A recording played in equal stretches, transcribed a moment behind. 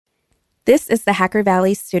This is the Hacker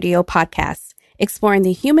Valley Studio podcast, exploring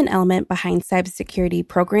the human element behind cybersecurity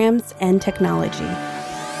programs and technology.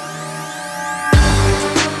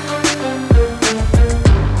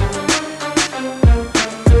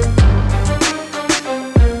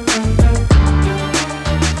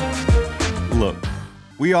 Look,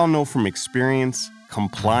 we all know from experience,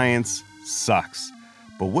 compliance sucks.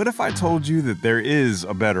 But what if I told you that there is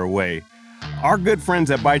a better way? Our good friends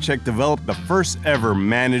at ByCheck developed the first ever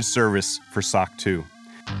managed service for SOC 2.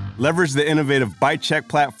 Leverage the innovative ByCheck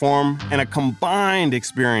platform and a combined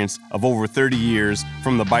experience of over 30 years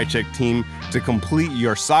from the ByCheck team to complete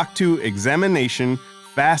your SOC 2 examination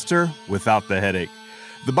faster without the headache.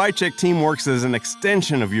 The ByCheck team works as an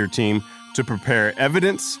extension of your team to prepare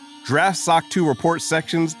evidence, draft SOC 2 report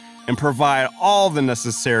sections, and provide all the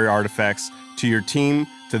necessary artifacts to your team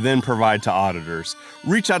to then provide to auditors.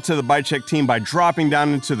 Reach out to the ByCheck team by dropping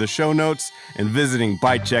down into the show notes and visiting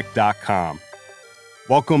bycheck.com.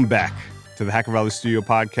 Welcome back to the Hacker Valley Studio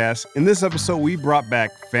podcast. In this episode, we brought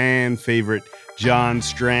back fan favorite John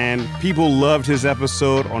Strand. People loved his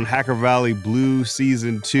episode on Hacker Valley Blue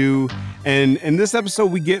Season 2. And in this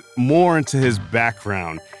episode, we get more into his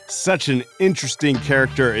background. Such an interesting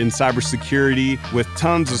character in cybersecurity with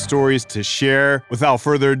tons of stories to share. Without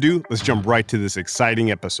further ado, let's jump right to this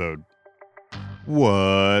exciting episode.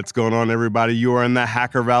 What's going on, everybody? You are in the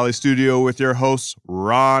Hacker Valley Studio with your hosts,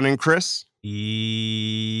 Ron and Chris.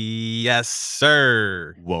 Yes,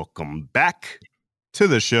 sir. Welcome back to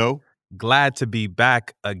the show. Glad to be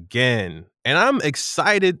back again. And I'm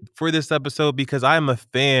excited for this episode because I'm a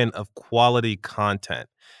fan of quality content.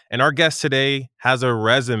 And our guest today has a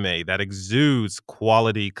resume that exudes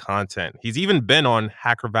quality content. He's even been on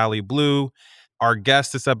Hacker Valley Blue. Our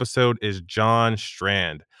guest this episode is John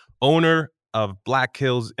Strand, owner of Black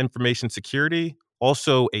Hills Information Security,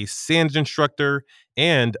 also a SANS instructor,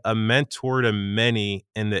 and a mentor to many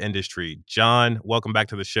in the industry. John, welcome back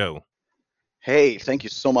to the show. Hey, thank you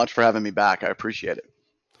so much for having me back. I appreciate it.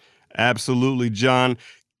 Absolutely, John.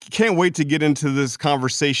 Can't wait to get into this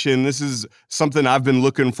conversation. This is something I've been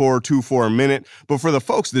looking forward to for a minute. But for the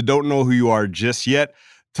folks that don't know who you are just yet,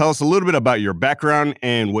 tell us a little bit about your background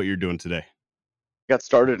and what you're doing today. I got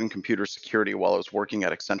started in computer security while I was working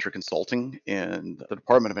at Accenture Consulting in the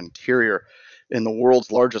Department of Interior in the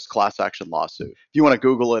world's largest class action lawsuit. If you want to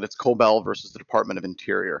Google it, it's Cobell versus the Department of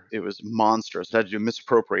Interior. It was monstrous. It had to do with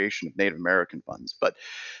misappropriation of Native American funds. But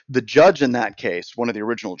the judge in that case, one of the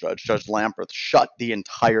original judge, Judge Lampreth, shut the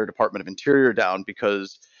entire Department of Interior down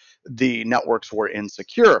because the networks were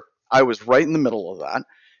insecure. I was right in the middle of that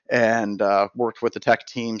and worked with the tech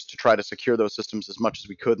teams to try to secure those systems as much as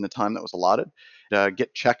we could in the time that was allotted,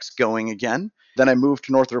 get checks going again. Then I moved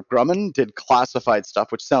to Northrop Grumman, did classified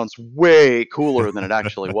stuff, which sounds way cooler than it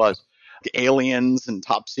actually was. Aliens and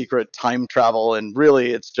top secret time travel, and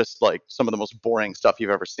really it's just like some of the most boring stuff you've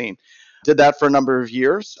ever seen. Did that for a number of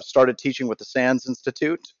years, started teaching with the SANS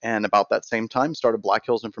Institute, and about that same time started Black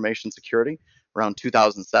Hills Information Security around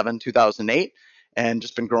 2007, 2008. And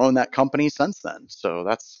just been growing that company since then. So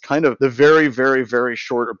that's kind of the very, very, very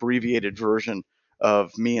short abbreviated version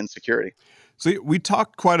of me in security. So we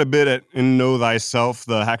talked quite a bit in Know Thyself,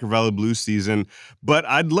 the Hacker Valley Blue season, but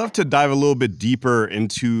I'd love to dive a little bit deeper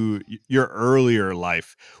into your earlier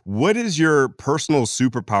life. What is your personal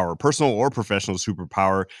superpower, personal or professional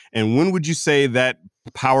superpower, and when would you say that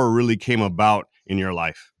power really came about in your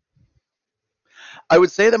life? I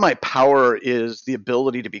would say that my power is the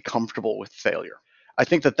ability to be comfortable with failure. I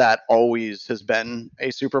think that always has been a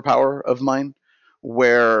superpower of mine,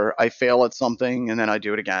 where I fail at something and then I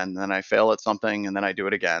do it again, and then I fail at something and then I do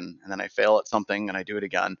it again, and then I fail at something and I do it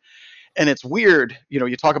again. And it's weird,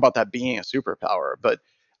 you talk about that being a superpower, but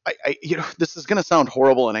this is going to sound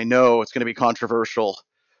horrible, and I know it's going to be controversial,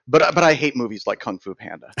 but I hate movies like Kung Fu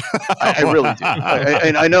Panda. I really do.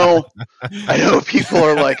 And I know people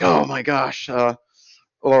are like, oh my gosh.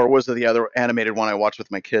 Or was it the other animated one I watched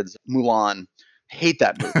with my kids, Mulan? Hate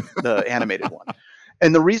that movie, the animated one.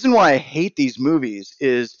 And the reason why I hate these movies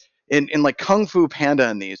is in like Kung Fu Panda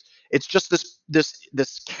and these, it's just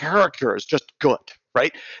this character is just good,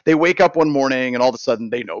 right? They wake up one morning and all of a sudden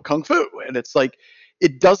they know Kung Fu. And it's like,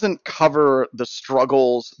 it doesn't cover the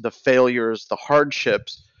struggles, the failures, the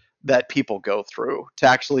hardships that people go through to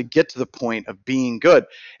actually get to the point of being good.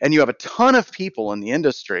 And you have a ton of people in the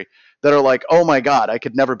industry that are like, oh my God, I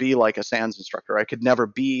could never be like a SANS instructor. I could never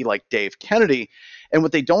be like Dave Kennedy. And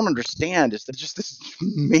what they don't understand is that just this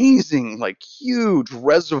amazing, like huge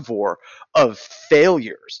reservoir of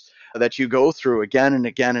failures that you go through again and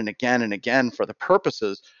again and again and again for the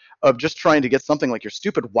purposes of just trying to get something like your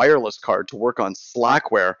stupid wireless card to work on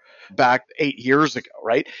Slackware back 8 years ago,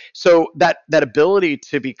 right? So that ability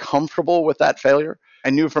to be comfortable with that failure. I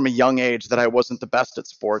knew from a young age that I wasn't the best at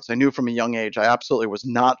sports. I knew from a young age I absolutely was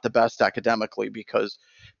not the best academically because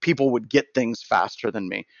people would get things faster than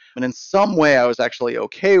me. And in some way I was actually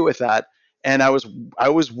okay with that. And I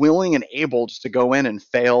was willing and able just to go in and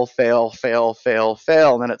fail, fail, fail, fail,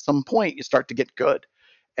 fail. And then at some point you start to get good.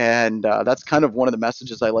 And that's kind of one of the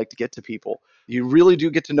messages I like to get to people. You really do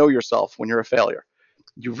get to know yourself when you're a failure.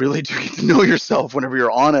 You really do get to know yourself whenever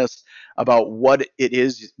you're honest about what it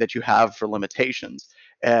is that you have for limitations.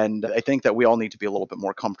 And I think that we all need to be a little bit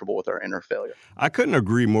more comfortable with our inner failure. I couldn't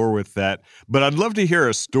agree more with that, but I'd love to hear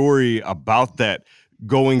a story about that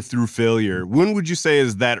going through failure. When would you say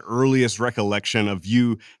is that earliest recollection of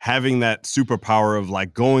you having that superpower of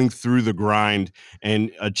like going through the grind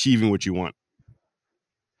and achieving what you want?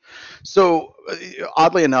 So,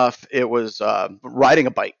 oddly enough, it was riding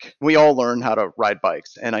a bike. We all learned how to ride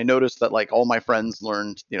bikes, and I noticed that like all my friends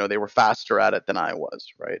learned, they were faster at it than I was,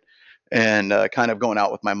 right? And kind of going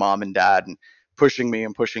out with my mom and dad and pushing me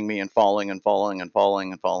and falling and falling and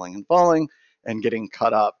falling and falling and falling and getting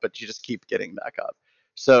cut up, but you just keep getting back up.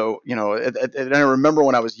 So, and I remember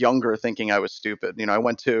when I was younger thinking I was stupid. I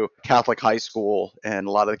went to Catholic high school and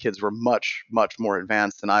a lot of the kids were much, much more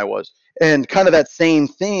advanced than I was. And kind of that same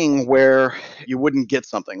thing where you wouldn't get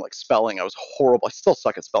something like spelling. I was horrible. I still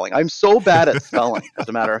suck at spelling. I'm so bad at spelling, as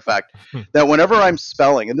a matter of fact, that whenever I'm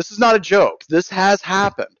spelling, and this is not a joke, this has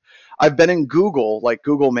happened. I've been in Google, like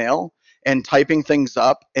Google Mail, and typing things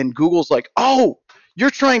up, and Google's like, oh,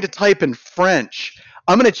 you're trying to type in French.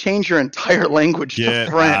 I'm going to change your entire language Get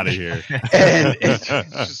to French. out of here. And it's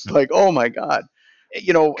just like, oh my God.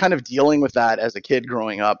 Kind of dealing with that as a kid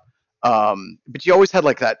growing up. But you always had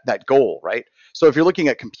like that goal, right? So if you're looking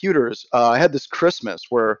at computers, I had this Christmas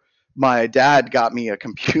where my dad got me a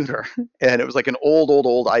computer and it was like an old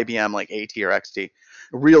IBM, like AT or XT,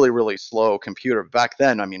 really, really slow computer. Back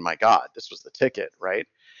then, I mean, my God, this was the ticket, right?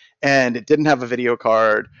 And it didn't have a video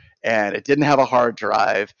card and it didn't have a hard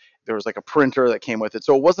drive. There was like a printer that came with it.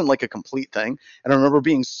 So it wasn't like a complete thing. And I remember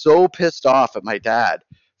being so pissed off at my dad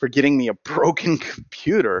for getting me a broken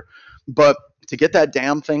computer. But to get that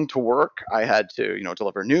damn thing to work, I had to,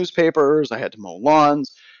 deliver newspapers. I had to mow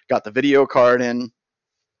lawns, got the video card in.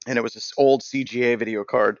 And it was this old CGA video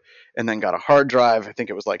card, and then got a hard drive. I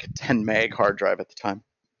think it was like a 10 meg hard drive at the time.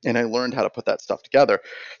 And I learned how to put that stuff together.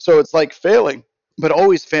 So it's like failing, but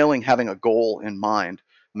always failing, having a goal in mind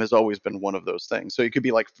has always been one of those things. So you could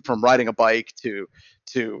be like from riding a bike to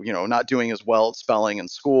not doing as well at spelling in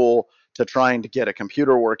school to trying to get a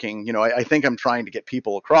computer working. I think I'm trying to get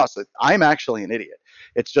people across that I'm actually an idiot.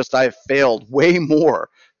 It's just I've failed way more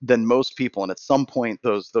than most people, and at some point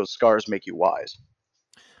those scars make you wise.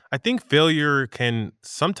 I think failure can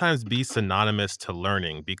sometimes be synonymous to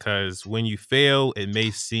learning because when you fail, it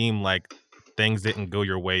may seem like things didn't go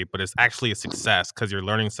your way, but it's actually a success because you're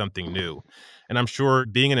learning something new. And I'm sure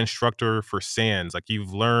being an instructor for SANS, like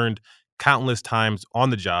you've learned countless times on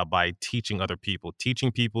the job by teaching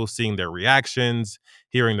people, seeing their reactions,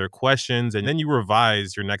 hearing their questions, and then you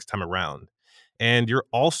revise your next time around. And you're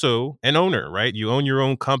also an owner, right? You own your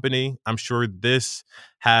own company. I'm sure this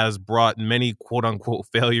has brought many quote unquote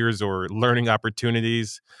failures or learning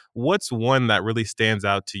opportunities. What's one that really stands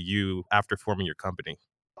out to you after forming your company?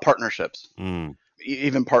 Partnerships, Mm.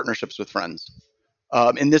 even partnerships with friends.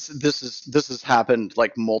 And this has happened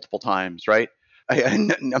like multiple times, right?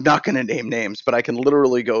 I'm not going to name names, but I can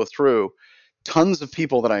literally go through tons of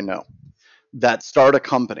people that I know that start a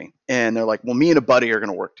company and they're like, well, me and a buddy are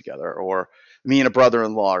going to work together, or me and a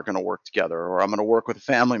brother-in-law are going to work together, or I'm going to work with a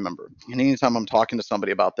family member. And anytime I'm talking to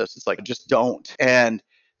somebody about this, it's like, just don't. And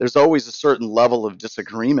there's always a certain level of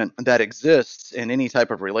disagreement that exists in any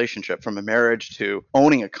type of relationship, from a marriage to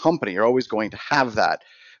owning a company. You're always going to have that.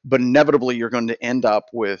 But inevitably, you're going to end up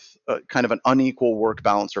with kind of an unequal work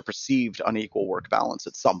balance or perceived unequal work balance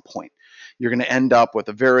at some point. You're going to end up with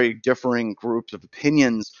a very differing groups of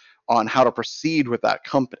opinions on how to proceed with that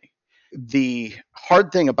company. The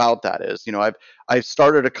hard thing about that is, I've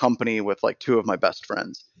started a company with like two of my best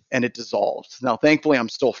friends, and it dissolved. Now, thankfully, I'm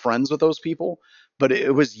still friends with those people, but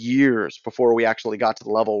it was years before we actually got to the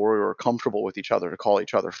level where we were comfortable with each other to call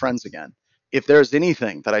each other friends again. If there's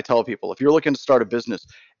anything that I tell people, if you're looking to start a business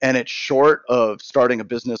and it's short of starting a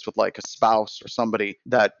business with like a spouse or somebody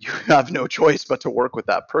that you have no choice but to work with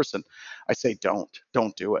that person, I say don't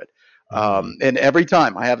do it. And every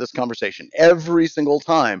time I have this conversation, every single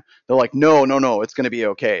time they're like, no, it's going to be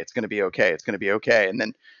okay. It's going to be okay. It's going to be okay. And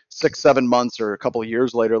then 6, 7 months or a couple of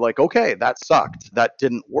years later, like, okay, that sucked. That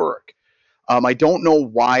didn't work. I don't know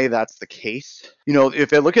why that's the case.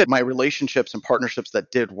 If I look at my relationships and partnerships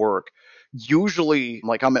that did work, usually,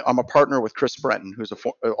 like I'm a partner with Chris Brenton, who's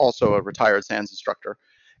also a retired SANS instructor,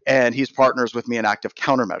 and he's partners with me in Active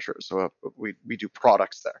Countermeasures. So we do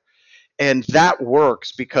products there. And that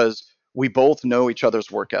works because we both know each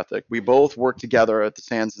other's work ethic. We both worked together at the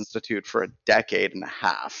SANS Institute for a decade and a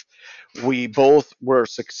half. We both were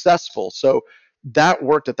successful. So that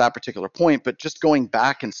worked at that particular point. But just going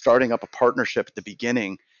back and starting up a partnership at the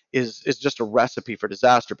beginning is just a recipe for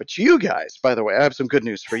disaster. But you guys, by the way, I have some good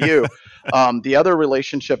news for you. The other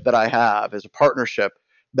relationship that I have is a partnership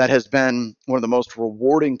that has been one of the most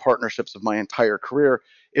rewarding partnerships of my entire career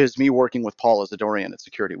is me working with Paul Asadoorian at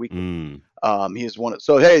Security Weekly. He's one.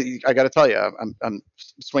 So hey, I got to tell you, I'm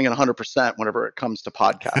swinging 100% whenever it comes to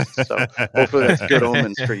podcasts. So hopefully that's good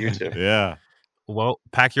omens for you too. Yeah. Well,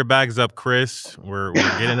 pack your bags up, Chris. We're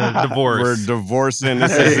getting a divorce. We're divorcing.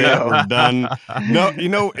 This is it. We're done.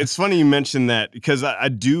 No, it's funny you mentioned that because I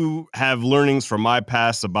do have learnings from my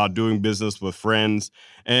past about doing business with friends.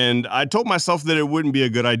 And I told myself that it wouldn't be a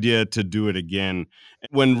good idea to do it again.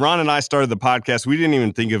 When Ron and I started the podcast, we didn't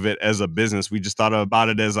even think of it as a business. We just thought about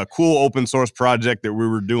it as a cool open source project that we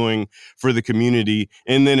were doing for the community.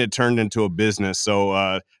 And then it turned into a business.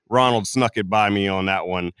 So Ronald snuck it by me on that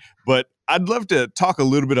one. But I'd love to talk a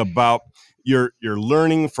little bit about your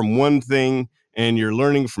learning from one thing and you're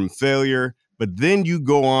learning from failure, but then you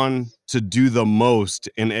go on to do the most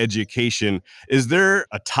in education. Is there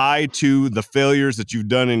a tie to the failures that you've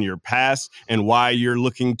done in your past and why you're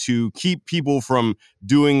looking to keep people from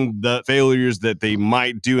doing the failures that they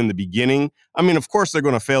might do in the beginning? I mean, of course, they're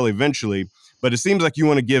going to fail eventually, but it seems like you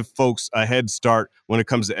want to give folks a head start when it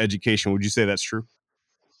comes to education. Would you say that's true?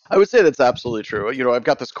 I would say that's absolutely true. I've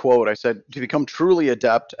got this quote. I said, to become truly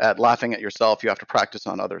adept at laughing at yourself, you have to practice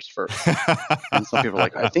on others first. And some people are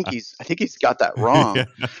like, I think he's got that wrong. Yeah.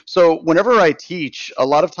 So whenever I teach, a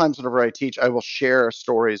lot of times whenever I teach, I will share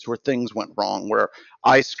stories where things went wrong, where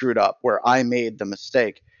I screwed up, where I made the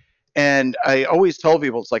mistake. And I always tell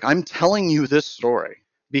people, it's like, I'm telling you this story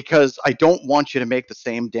because I don't want you to make the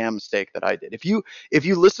same damn mistake that I did. If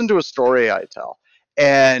you listen to a story I tell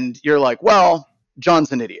and you're like, well,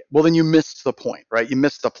 John's an idiot. Well, then you missed the point, right? You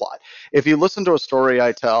missed the plot. If you listen to a story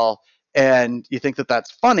I tell and you think that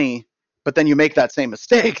that's funny, but then you make that same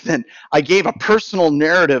mistake, then I gave a personal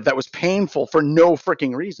narrative that was painful for no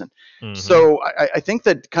freaking reason. Mm-hmm. So I think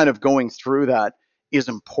that kind of going through that is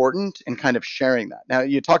important and kind of sharing that. Now,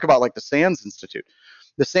 you talk about like the SANS Institute.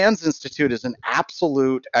 The SANS Institute is an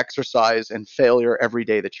absolute exercise in failure every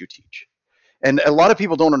day that you teach. And a lot of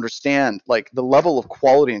people don't understand like the level of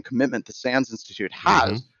quality and commitment the SANS Institute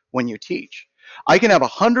has when you teach. I can have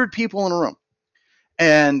 100 people in a room.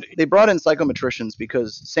 And they brought in psychometricians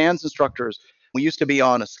because SANS instructors, we used to be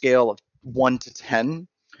on a scale of 1 to 10,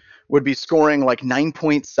 would be scoring like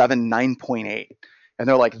 9.7, 9.8. And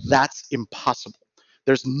they're like, that's impossible.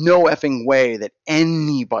 There's no effing way that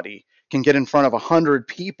anybody can get in front of 100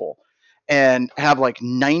 people and have like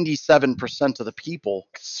 97% of the people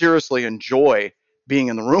seriously enjoy being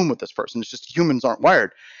in the room with this person. It's just humans aren't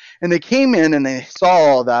wired. And they came in and they saw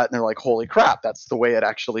all that and they're like, holy crap, that's the way it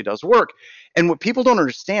actually does work. And what people don't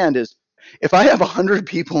understand is if I have 100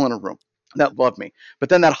 people in a room that love me, but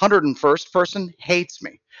then that 101st person hates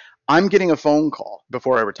me, I'm getting a phone call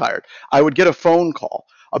before I retired. I would get a phone call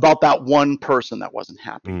about that one person that wasn't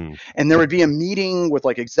happy. And there would be a meeting with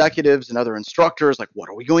like executives and other instructors, like, what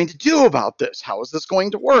are we going to do about this? How is this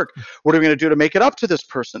going to work? What are we going to do to make it up to this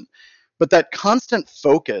person? But that constant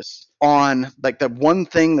focus on like that one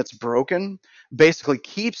thing that's broken basically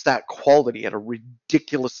keeps that quality at a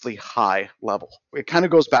ridiculously high level. It kind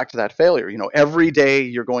of goes back to that failure. Every day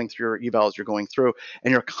you're going through your evals, you're going through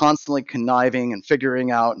and you're constantly conniving and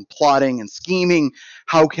figuring out and plotting and scheming.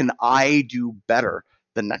 How can I do better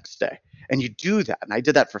the next day? And you do that. And I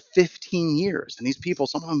did that for 15 years. And these people,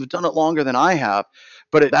 some of them have done it longer than I have,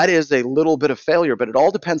 but that is a little bit of failure, but it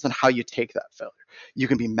all depends on how you take that failure. You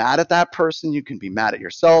can be mad at that person. You can be mad at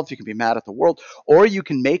yourself. You can be mad at the world, or you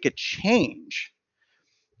can make a change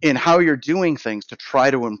in how you're doing things to try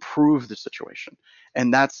to improve the situation.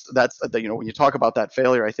 And that's when you talk about that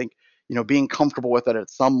failure, I think, being comfortable with it at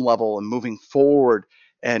some level and moving forward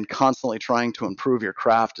and constantly trying to improve your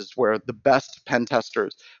craft is where the best pen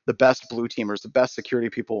testers, the best blue teamers, the best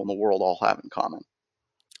security people in the world all have in common.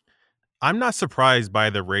 I'm not surprised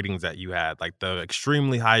by the ratings that you had, like the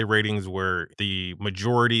extremely high ratings where the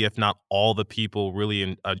majority, if not all the people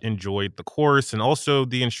really enjoyed the course and also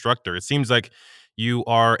the instructor. It seems like you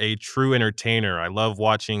are a true entertainer. I love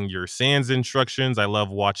watching your SANS instructions. I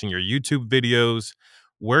love watching your YouTube videos.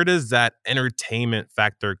 where does that entertainment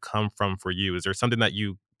factor come from for you? Is there something that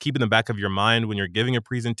you keep in the back of your mind when you're giving a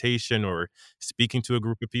presentation or speaking to a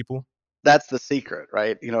group of people? That's the secret,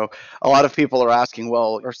 right? A lot of people are asking,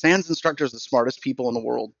 well, are SANS instructors the smartest people in the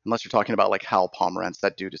world? Unless you're talking about like Hal Pomerantz,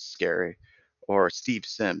 that dude is scary. Or Steve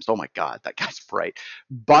Sims. Oh my God, that guy's bright.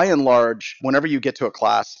 By and large, whenever you get to a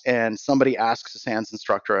class and somebody asks a SANS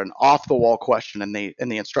instructor an off the wall question and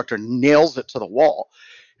the instructor nails it to the wall,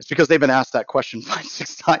 it's because they've been asked that question 5,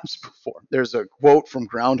 6 times before. There's a quote from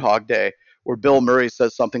Groundhog Day where Bill Murray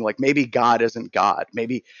says something like, maybe God isn't God.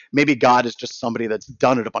 Maybe God is just somebody that's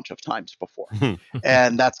done it a bunch of times before.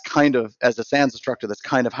 And that's kind of, as a SANS instructor, that's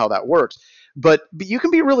kind of how that works. But you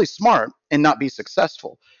can be really smart and not be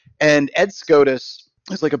successful. And Ed Scotus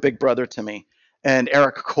is like a big brother to me. And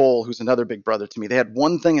Eric Cole, who's another big brother to me, they had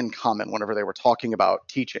one thing in common whenever they were talking about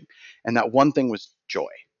teaching. And that one thing was joy.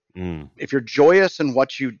 If you're joyous in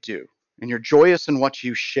what you do and you're joyous in what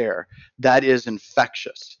you share, that is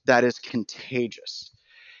infectious. That is contagious.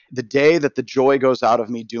 The day that the joy goes out of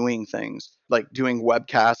me doing things like doing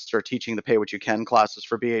webcasts or teaching the Pay What You Can classes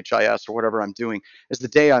for BHIS or whatever I'm doing is the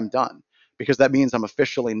day I'm done, because that means I'm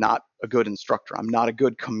officially not a good instructor. I'm not a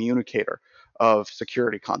good communicator of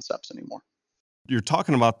security concepts anymore. You're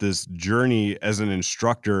talking about this journey as an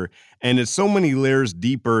instructor, and it's so many layers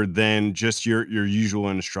deeper than just your usual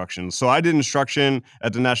instruction. So I did instruction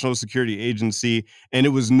at the National Security Agency, and it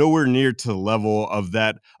was nowhere near to the level of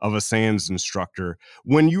that of a SANS instructor.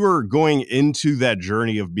 When you were going into that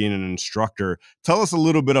journey of being an instructor, tell us a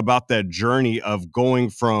little bit about that journey of going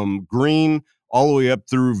from green all the way up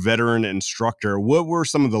through veteran instructor. What were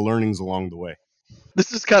some of the learnings along the way?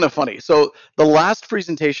 This is kind of funny. So the last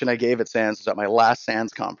presentation I gave at SANS was at my last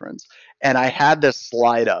SANS conference, and I had this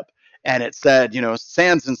slide up, and it said,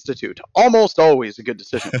 SANS Institute, almost always a good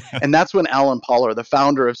decision. And that's when Alan Poller, the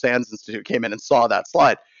founder of SANS Institute, came in and saw that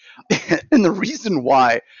slide. And the reason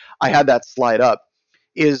why I had that slide up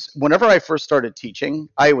is whenever I first started teaching,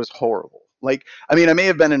 I was horrible. I may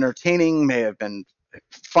have been entertaining, may have been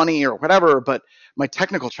funny or whatever, but my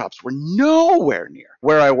technical chops were nowhere near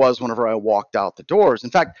where I was whenever I walked out the doors. In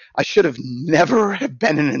fact, I should have never have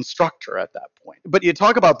been an instructor at that point. But you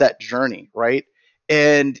talk about that journey, right?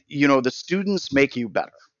 And, the students make you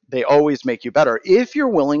better. They always make you better if you're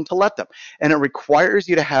willing to let them. And it requires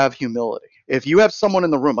you to have humility. If you have someone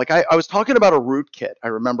in the room, like I was talking about a rootkit. I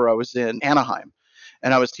remember I was in Anaheim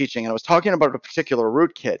and I was teaching, and I was talking about a particular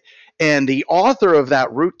rootkit, and the author of that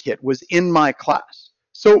rootkit was in my class.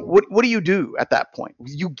 So what do you do at that point?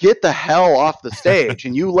 You get the hell off the stage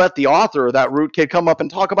and you let the author of that rootkit come up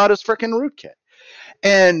and talk about his freaking rootkit.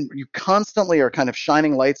 And you constantly are kind of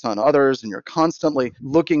shining lights on others, and you're constantly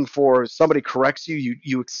looking for somebody corrects you.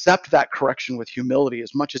 You accept that correction with humility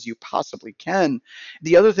as much as you possibly can.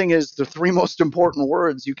 The other thing is the three most important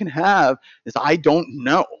words you can have is I don't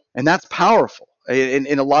know. And that's powerful. And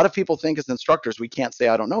a lot of people think as instructors, we can't say,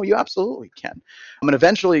 I don't know. You absolutely can.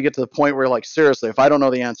 Eventually you get to the point where like, seriously, if I don't know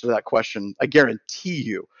the answer to that question, I guarantee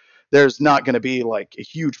you there's not going to be like a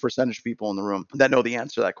huge percentage of people in the room that know the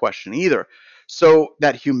answer to that question either. So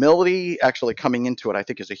that humility actually coming into it, I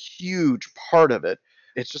think, is a huge part of it.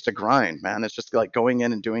 It's just a grind, man. It's just like going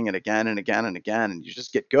in and doing it again and again and again, and you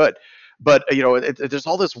just get good. But there's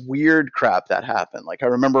all this weird crap that happened. Like I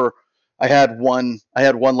remember I had one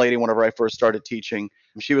lady whenever I first started teaching.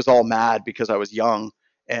 She was all mad because I was young.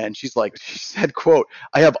 And she said, quote,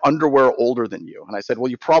 I have underwear older than you. And I said,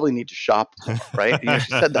 well, you probably need to shop more, right?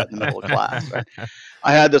 She said that in the middle of class, right?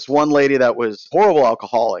 I had this one lady that was horrible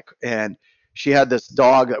alcoholic, and she had this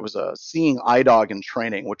dog that was a seeing eye dog in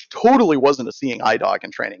training, which totally wasn't a seeing eye dog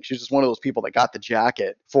in training. She's just one of those people that got the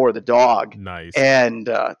jacket for the dog. Nice. And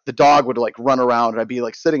the dog would like run around, and I'd be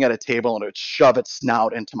like sitting at a table, and it would shove its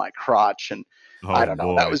snout into my crotch. And I don't know.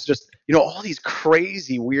 Boy. That was just, all these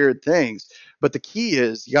crazy, weird things. But the key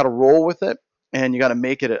is you got to roll with it, and you got to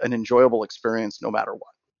make it an enjoyable experience no matter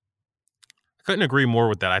what. I couldn't agree more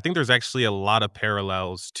with that. I think there's actually a lot of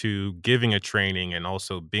parallels to giving a training and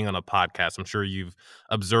also being on a podcast. I'm sure you've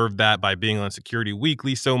observed that by being on Security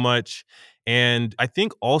Weekly so much. And I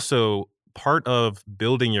think also part of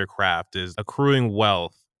building your craft is accruing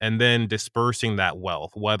wealth and then dispersing that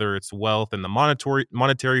wealth, whether it's wealth in the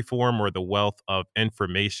monetary form or the wealth of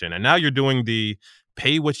information. And now you're doing the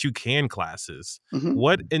Pay What You Can classes. Mm-hmm.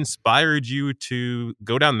 What inspired you to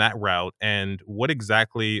go down that route, and what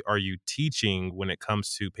exactly are you teaching when it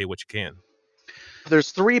comes to Pay What You Can?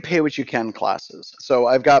 There's 3 Pay What You Can classes. So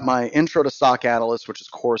I've got my Intro to SOC Analyst, which is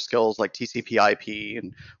core skills like TCP/IP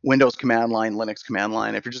and Windows command line, Linux command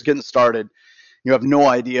line. If you're just getting started, You have no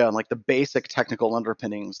idea on like the basic technical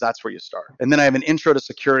underpinnings. That's where you start. And then I have an intro to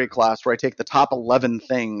security class where I take the top 11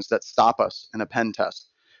 things that stop us in a pen test.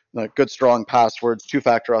 Like good, strong passwords,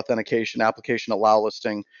 two-factor authentication, application allow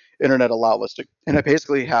listing, internet allow listing. And I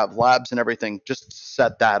basically have labs and everything just to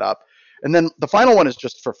set that up. And then the final one is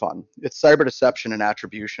just for fun. It's cyber deception and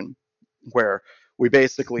attribution, where we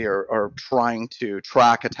basically are trying to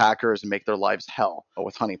track attackers and make their lives hell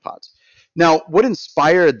with honeypots. Now, what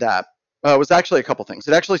inspired that was actually a couple things.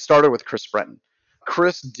 It actually started with Chris Breton.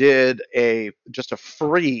 Chris did just a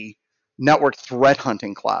free network threat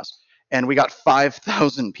hunting class, and we got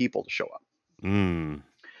 5,000 people to show up. Mm.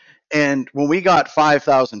 And when we got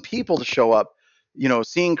 5,000 people to show up,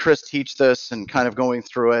 seeing Chris teach this and kind of going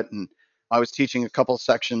through it, and I was teaching a couple of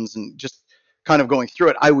sections and just kind of going through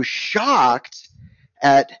it, I was shocked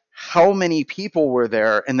at how many people were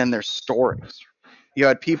there and then their stories. You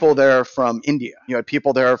had people there from India. You had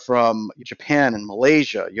people there from Japan and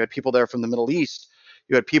Malaysia. You had people there from the Middle East.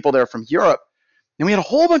 You had people there from Europe. And we had a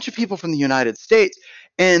whole bunch of people from the United States.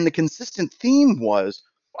 And the consistent theme was,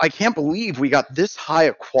 I can't believe we got this high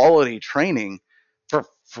a quality training for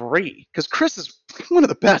free. Because Chris is one of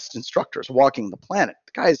the best instructors walking the planet.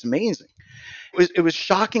 The guy is amazing. It was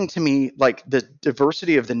shocking to me, like the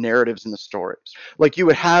diversity of the narratives and the stories. Like you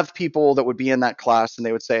would have people that would be in that class and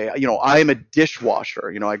they would say, I'm a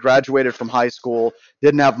dishwasher. I graduated from high school,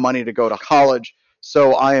 didn't have money to go to college,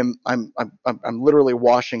 so I'm literally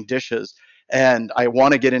washing dishes, and I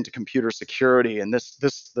want to get into computer security, and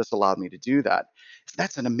this allowed me to do that.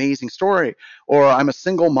 That's an amazing story. Or I'm a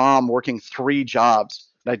single mom working 3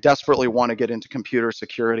 jobs, and I desperately want to get into computer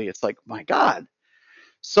security. It's like, my God.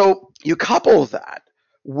 So you couple that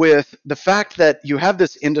with the fact that you have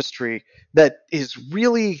this industry that is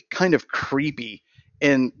really kind of creepy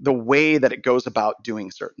in the way that it goes about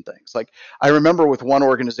doing certain things. Like I remember with one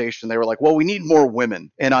organization, they were like, well, we need more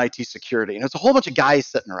women in IT security. And it's a whole bunch of guys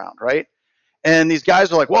sitting around, right? And these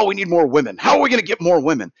guys are like, well, we need more women. How are we going to get more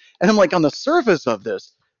women? And I'm like, on the surface of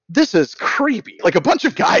this is creepy. Like a bunch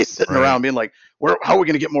of guys sitting around being like, how are we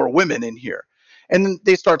going to get more women in here? And then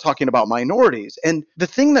they start talking about minorities. And the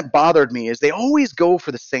thing that bothered me is they always go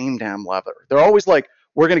for the same damn lever. They're always like,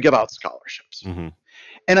 we're going to give out scholarships. Mm-hmm.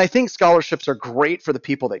 And I think scholarships are great for the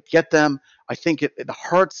people that get them. I think the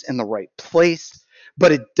heart's in the right place,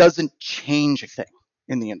 but it doesn't change a thing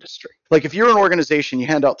in the industry. Like if you're an organization, you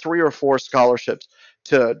hand out 3 or 4 scholarships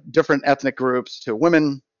to different ethnic groups, to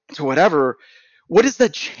women, to whatever, what does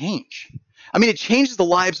that change? I mean, it changes the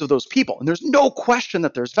lives of those people. And there's no question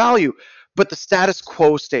that there's value, but the status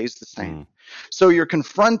quo stays the same. So you're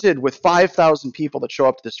confronted with 5,000 people that show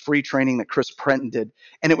up to this free training that Chris Breton did,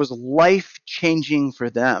 and it was life-changing for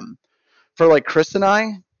them. For like Chris and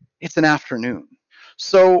I, it's an afternoon.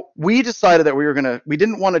 So we decided that we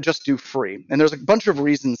didn't want to just do free. And there's a bunch of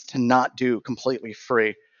reasons to not do completely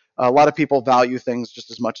free. A lot of people value things just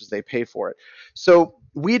as much as they pay for it. So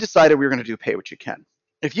we decided we were going to do pay what you can.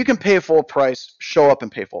 If you can pay full price, show up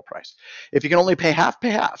and pay full price. If you can only pay half,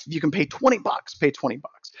 pay half. If you can pay $20, pay $20.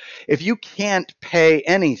 If you can't pay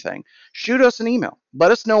anything, shoot us an email.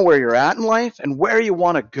 Let us know where you're at in life and where you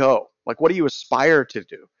want to go. Like, what do you aspire to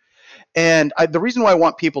do? And the reason why I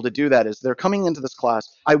want people to do that is they're coming into this class.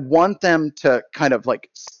 I want them to kind of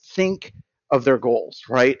like think of their goals,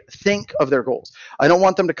 right? Think of their goals. I don't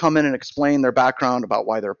want them to come in and explain their background about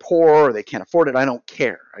why they're poor or they can't afford it. I don't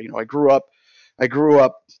care. I grew up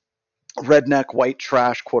redneck, white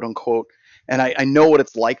trash, quote unquote, and I know what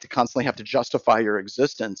it's like to constantly have to justify your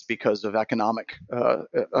existence because of economic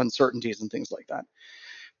uncertainties and things like that.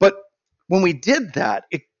 But when we did that,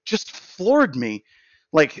 it just floored me,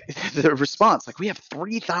 like the response. Like we have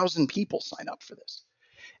 3,000 people sign up for this,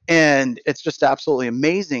 and it's just absolutely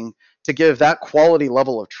amazing to give that quality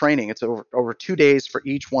level of training. It's over 2 days for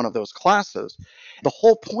each one of those classes. The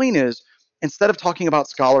whole point is, instead of talking about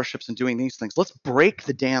scholarships and doing these things, let's break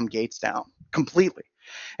the damn gates down completely.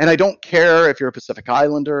 And I don't care if you're a Pacific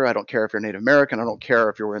Islander. I don't care if you're Native American. I don't care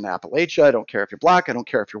if you're in Appalachia. I don't care if you're black. I don't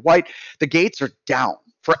care if you're white. The gates are down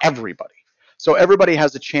for everybody. So everybody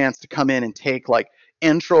has a chance to come in and take like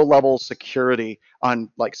intro level security on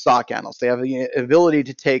like SOC analysts. They have the ability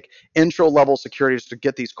to take intro level securities to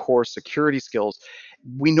get these core security skills.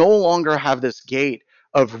 We no longer have this gate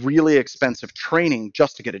of really expensive training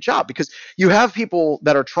just to get a job, because you have people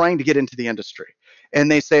that are trying to get into the industry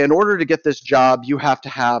and they say, in order to get this job, you have to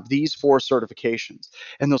have these 4 certifications.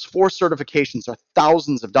 And those 4 certifications are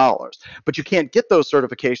thousands of dollars, but you can't get those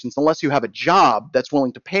certifications unless you have a job that's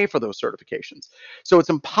willing to pay for those certifications. So it's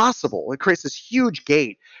impossible. It creates this huge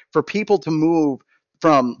gate for people to move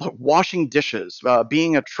from washing dishes,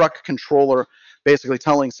 being a truck controller, basically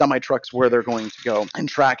telling semi-trucks where they're going to go and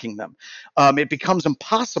tracking them. It becomes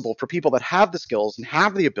impossible for people that have the skills and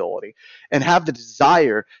have the ability and have the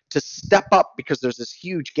desire to step up because there's this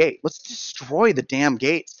huge gate. Let's destroy the damn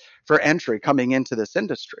gates for entry coming into this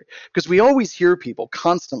industry. Because we always hear people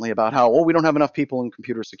constantly about how, oh, we don't have enough people in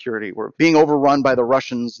computer security. We're being overrun by the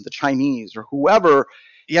Russians, the Chinese, or whoever.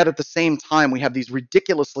 Yet at the same time, we have these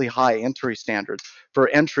ridiculously high entry standards for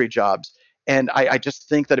entry jobs. And I just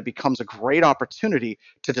think that it becomes a great opportunity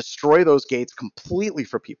to destroy those gates completely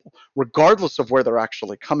for people, regardless of where they're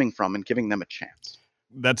actually coming from, and giving them a chance.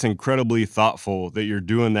 That's incredibly thoughtful that you're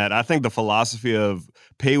doing that. I think the philosophy of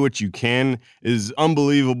pay what you can is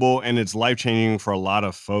unbelievable, and it's life-changing for a lot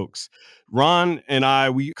of folks. Ron and I,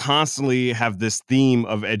 we constantly have this theme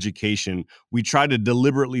of education. We try to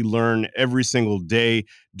deliberately learn every single day,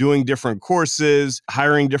 doing different courses,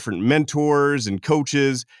 hiring different mentors and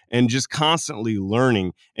coaches, and just constantly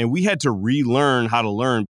learning. And we had to relearn how to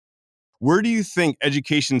learn. Where do you think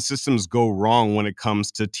education systems go wrong when it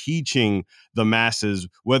comes to teaching the masses,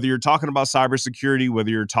 whether you're talking about cybersecurity,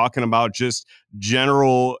 whether you're talking about just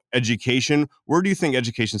general education? Where do you think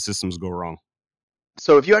education systems go wrong?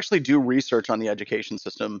 So if you actually do research on the education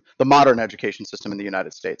system, the modern education system in the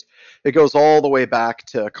United States, it goes all the way back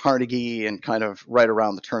to Carnegie and kind of right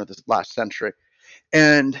around the turn of the last century.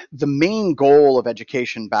 And the main goal of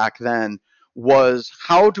education back then was,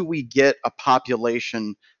 how do we get a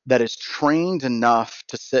population that is trained enough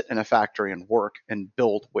to sit in a factory and work and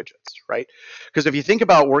build widgets, right? Because if you think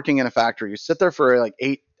about working in a factory, you sit there for like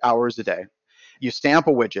 8 hours a day. You stamp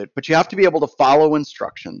a widget, but you have to be able to follow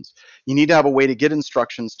instructions. You need to have a way to get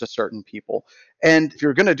instructions to certain people. And if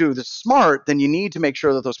you're going to do this smart, then you need to make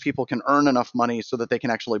sure that those people can earn enough money so that they can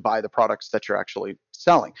actually buy the products that you're actually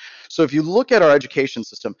selling. So if you look at our education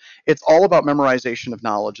system, it's all about memorization of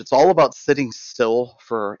knowledge. It's all about sitting still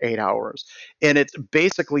for 8 hours. And it's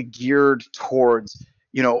basically geared towards,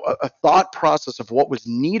 a thought process of what was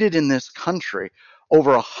needed in this country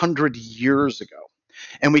over 100 years ago.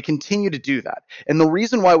 And we continue to do that. And the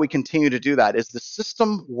reason why we continue to do that is the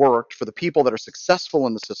system worked for the people that are successful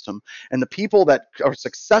in the system, and the people that are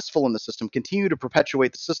successful in the system continue to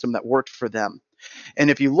perpetuate the system that worked for them. And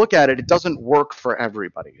if you look at it, it doesn't work for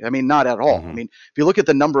everybody. I mean, not at all. I mean, if you look at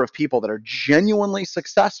the number of people that are genuinely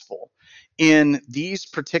successful in these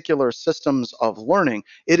particular systems of learning,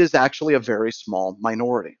 it is actually a very small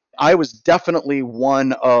minority. I was definitely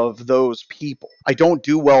one of those people. I don't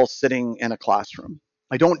do well sitting in a classroom.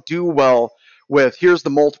 I don't do well with, here's the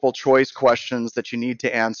multiple choice questions that you need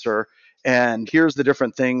to answer, and here's the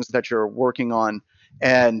different things that you're working on.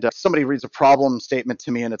 And somebody reads a problem statement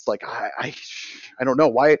to me, and it's like, I don't know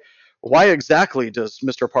why exactly does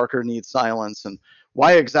Mr. Parker need silence, and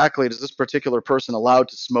why exactly does this particular person allowed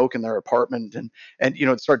to smoke in their apartment, and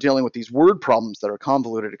start dealing with these word problems that are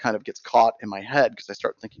convoluted. It kind of gets caught in my head because I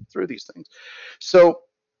start thinking through these things. So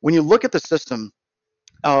when you look at the system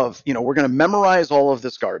of, we're going to memorize all of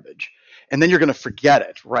this garbage, and then you're going to forget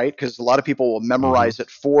it, right? Because a lot of people will memorize it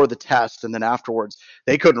for the test, and then afterwards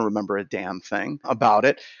they couldn't remember a damn thing about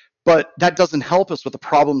it. But that doesn't help us with the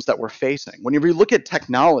problems that we're facing. Whenever you look at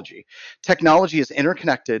technology is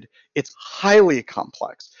interconnected, it's highly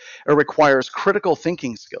complex. It requires critical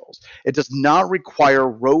thinking skills. It does not require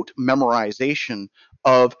rote memorization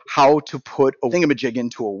of how to put a thingamajig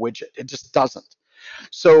into a widget. It just doesn't.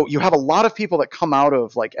 So you have a lot of people that come out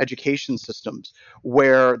of like education systems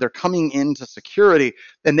where they're coming into security,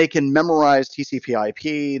 and they can memorize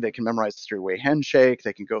TCP/IP, they can memorize the three-way handshake,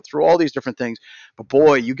 they can go through all these different things. But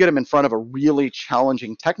boy, you get them in front of a really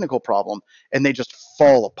challenging technical problem, and they just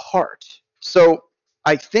fall apart. So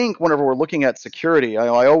I think whenever we're looking at security,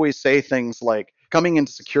 I always say things like, coming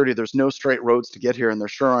into security, there's no straight roads to get here, and there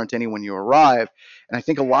sure aren't any when you arrive. And I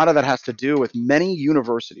think a lot of that has to do with many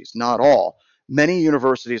universities, not all. Many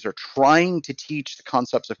universities are trying to teach the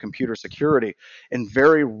concepts of computer security in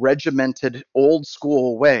very regimented, old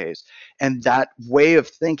school ways. And that way of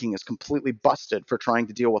thinking is completely busted for trying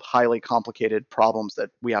to deal with highly complicated problems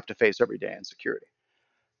that we have to face every day in security.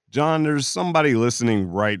 John, there's somebody listening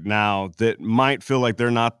right now that might feel like they're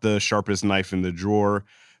not the sharpest knife in the drawer,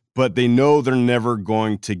 but they know they're never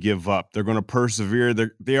going to give up. They're going to persevere.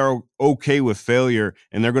 They are okay with failure,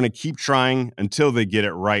 and they're going to keep trying until they get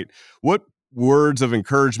it right. What words of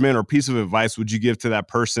encouragement or piece of advice would you give to that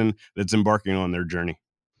person that's embarking on their journey?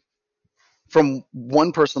 From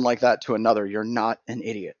one person like that to another, you're not an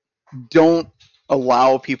idiot. Don't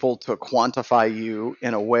allow people to quantify you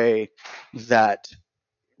in a way that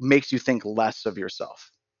makes you think less of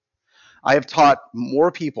yourself. I have taught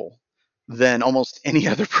more people than almost any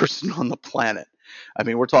other person on the planet. I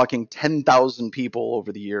mean, we're talking 10,000 people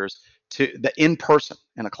over the years in person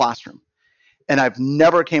in a classroom. And I've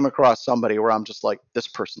never came across somebody where I'm just like, this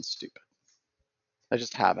person's stupid. I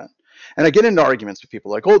just haven't. And I get into arguments with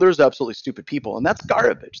people like, oh, there's absolutely stupid people. And that's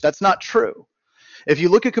garbage. That's not true. If you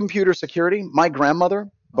look at computer security, my grandmother,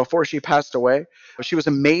 before she passed away, she was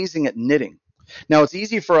amazing at knitting. Now, it's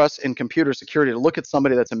easy for us in computer security to look at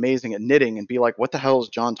somebody that's amazing at knitting and be like, what the hell is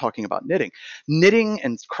John talking about knitting? Knitting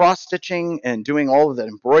and cross-stitching and doing all of that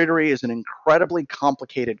embroidery is an incredibly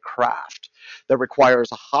complicated craft that requires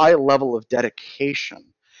a high level of dedication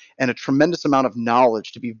and a tremendous amount of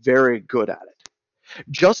knowledge to be very good at it.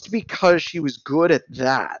 Just because she was good at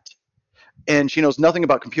that and she knows nothing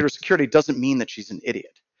about computer security doesn't mean that she's an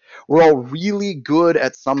idiot. We're all really good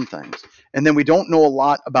at some things, and then we don't know a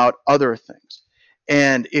lot about other things.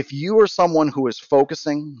 And if you are someone who is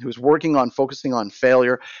working on focusing on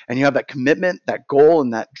failure, and you have that commitment, that goal,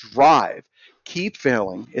 and that drive, keep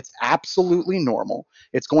failing. It's absolutely normal.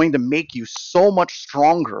 It's going to make you so much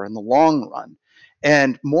stronger in the long run.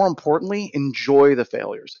 And more importantly, enjoy the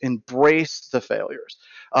failures. Embrace the failures.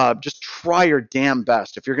 Just try your damn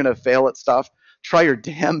best. If you're going to fail at stuff, try your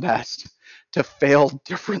damn best to fail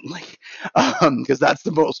differently, because that's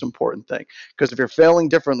the most important thing. Because if you're failing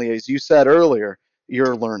differently, as you said earlier,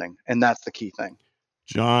 you're learning, and that's the key thing.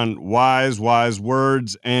 John, wise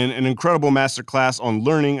words and an incredible masterclass on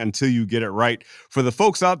learning until you get it right. For the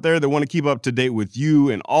folks out there that want to keep up to date with you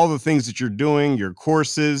and all the things that you're doing, your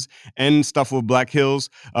courses and stuff with Black Hills,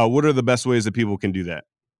 what are the best ways that people can do that?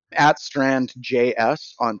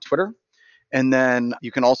 @StrandJS on Twitter. And then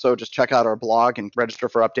you can also just check out our blog and register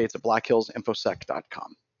for updates at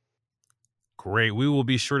blackhillsinfosec.com. Great. We will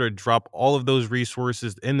be sure to drop all of those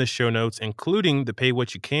resources in the show notes, including the Pay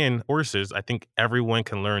What You Can courses. I think everyone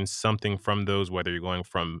can learn something from those, whether you're going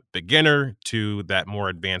from beginner to that more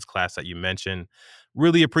advanced class that you mentioned.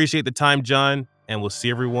 Really appreciate the time, John, and we'll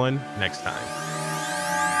see everyone next time.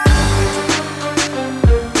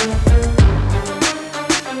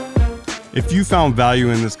 If you found value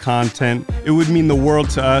in this content, it would mean the world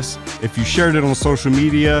to us if you shared it on social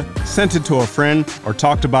media, sent it to a friend, or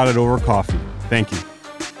talked about it over coffee. Thank you.